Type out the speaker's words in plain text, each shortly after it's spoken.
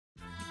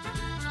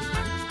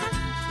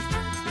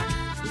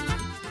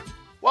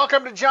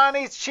Welcome to John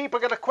Eats Cheap. I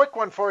got a quick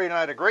one for you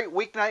tonight. A great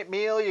weeknight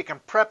meal. You can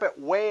prep it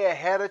way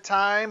ahead of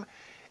time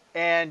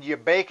and you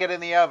bake it in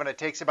the oven. It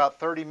takes about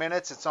 30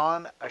 minutes. It's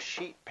on a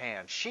sheet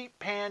pan. Sheet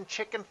pan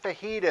chicken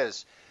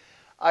fajitas.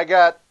 I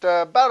got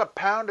about a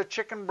pound of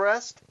chicken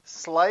breast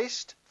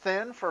sliced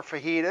thin for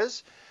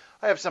fajitas.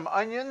 I have some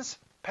onions,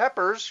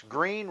 peppers,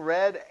 green,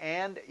 red,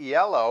 and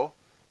yellow.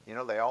 You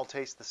know, they all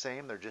taste the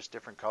same. They're just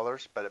different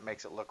colors, but it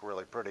makes it look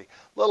really pretty.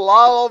 A little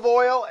olive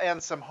oil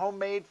and some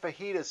homemade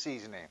fajita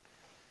seasoning.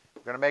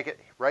 We're going to make it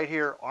right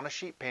here on a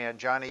sheet pan.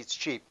 John Eats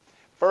Cheap.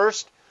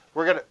 First,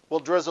 we'll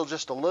drizzle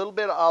just a little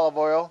bit of olive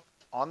oil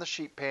on the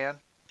sheet pan.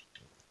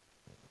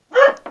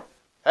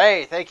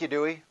 Hey, thank you,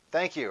 Dewey.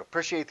 Thank you.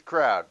 Appreciate the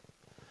crowd.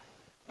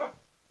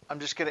 I'm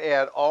just going to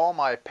add all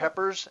my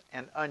peppers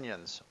and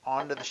onions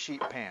onto the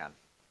sheet pan.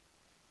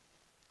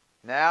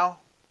 Now,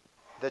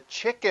 the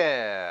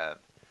chicken.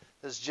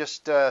 This is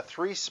just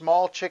 3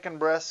 small chicken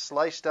breasts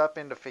sliced up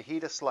into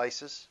fajita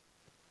slices.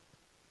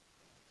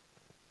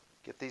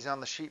 Get these on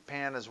the sheet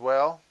pan as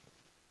well.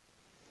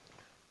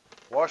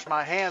 Wash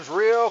my hands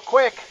real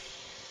quick,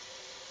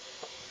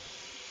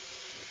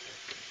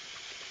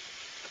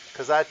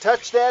 because I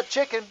touched that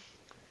chicken.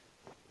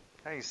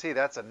 Now you see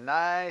that's a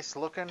nice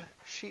looking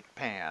sheet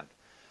pan.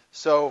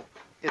 So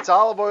it's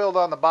olive oiled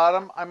on the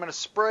bottom. I'm going to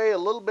spray a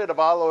little bit of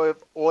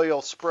olive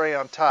oil spray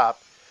on top,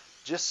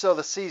 just so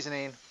the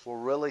seasoning will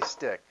really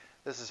stick.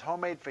 This is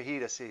homemade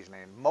fajita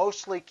seasoning.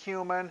 Mostly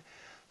cumin,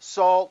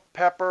 salt,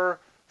 pepper,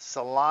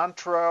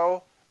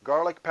 cilantro,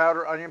 garlic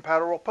powder, onion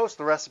powder. We'll post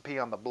the recipe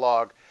on the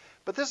blog.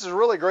 But this is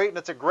really great, and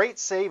it's a great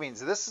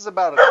savings. This is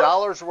about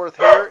 $1 worth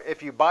here.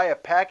 If you buy a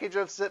package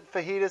of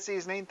fajita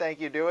seasoning,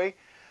 thank you, Dewey,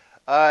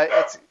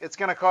 it's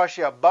going to cost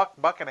you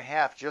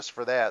 $1.50 just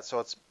for that. So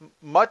it's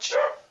much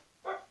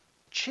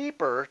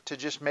cheaper to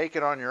just make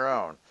it on your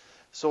own.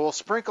 So we'll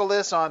sprinkle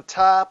this on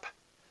top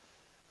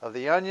of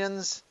the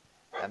onions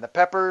and the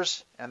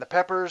peppers and the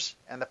peppers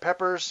and the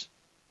peppers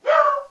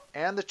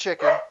and the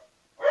chicken.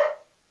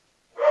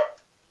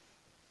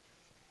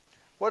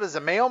 What is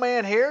the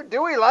mailman here?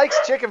 Dewey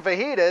likes chicken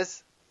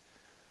fajitas.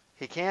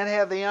 He can't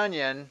have the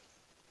onion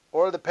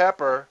or the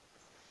pepper.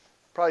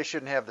 Probably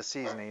shouldn't have the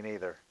seasoning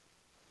either.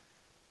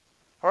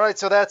 Alright,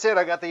 so that's it.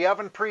 I got the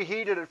oven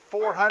preheated at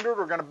 400.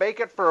 We're going to bake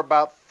it for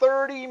about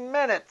 30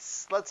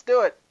 minutes. Let's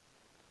do it.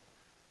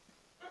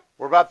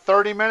 We're about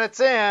 30 minutes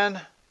in.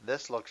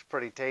 This looks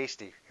pretty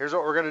tasty. Here's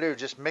what we're going to do.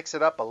 Just mix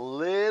it up a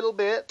little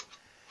bit.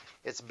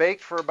 It's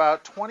baked for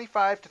about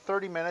 25 to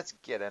 30 minutes.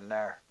 Get in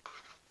there.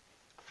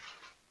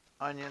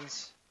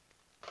 Onions,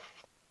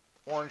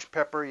 orange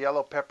pepper,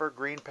 yellow pepper,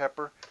 green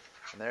pepper,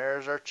 and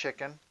there's our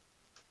chicken.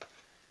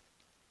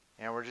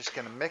 And we're just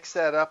going to mix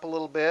that up a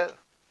little bit.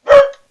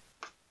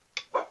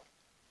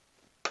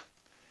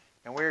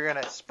 And we're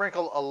going to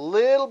sprinkle a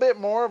little bit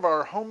more of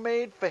our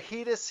homemade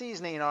fajita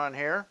seasoning on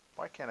here.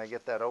 Why can't I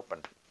get that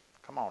open?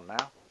 Come on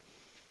now.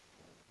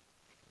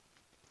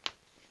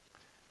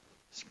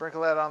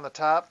 Sprinkle that on the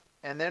top.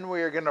 And then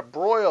we are going to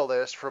broil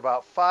this for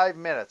about 5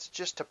 minutes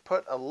just to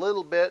put a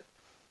little bit,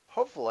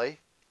 hopefully,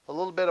 a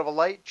little bit of a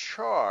light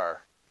char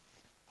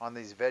on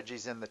these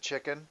veggies and the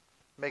chicken.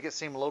 Make it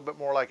seem a little bit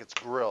more like it's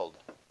grilled.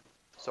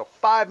 So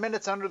 5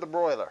 minutes under the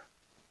broiler.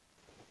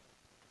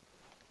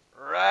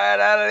 Right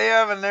out of the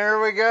oven,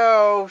 there we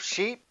go.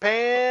 Sheet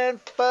pan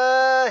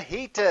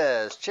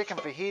fajitas. Chicken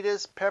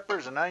fajitas,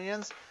 peppers and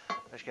onions. I'm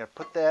just going to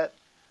put that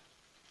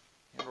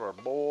into our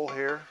bowl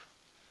here.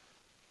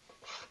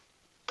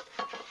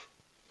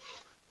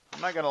 I'm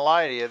not going to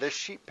lie to you, this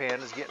sheet pan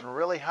is getting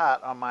really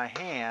hot on my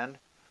hand.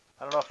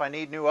 I don't know if I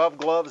need new oven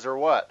gloves or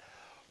what.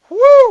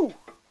 Woo!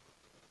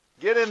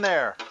 Get in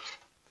there.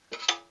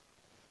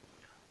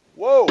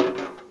 Whoa!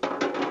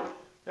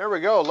 There we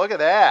go. Look at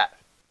that.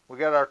 We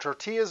got our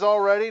tortillas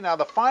all ready. Now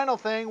the final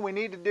thing we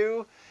need to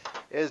do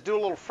is do a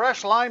little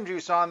fresh lime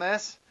juice on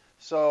this.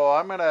 So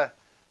I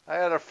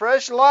got a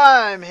fresh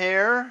lime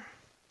here.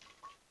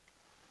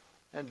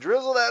 And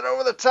drizzle that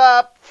over the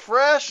top.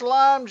 Fresh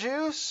lime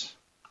juice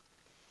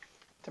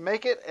to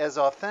make it as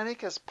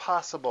authentic as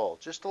possible.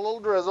 Just a little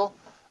drizzle.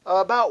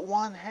 About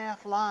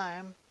 1/2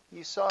 lime.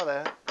 You saw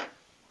that.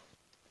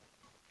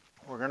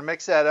 We're going to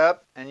mix that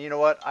up. And you know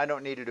what? I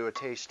don't need to do a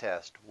taste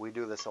test. We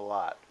do this a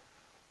lot.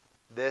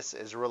 This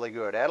is really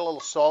good. Add a little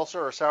salsa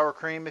or sour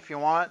cream if you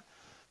want.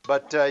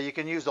 But you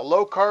can use a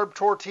low-carb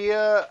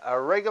tortilla, a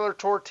regular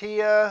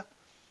tortilla.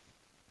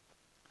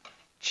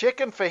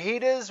 Chicken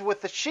fajitas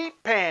with the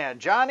sheet pan.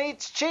 John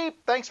Eats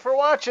Cheap. Thanks for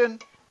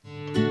watching.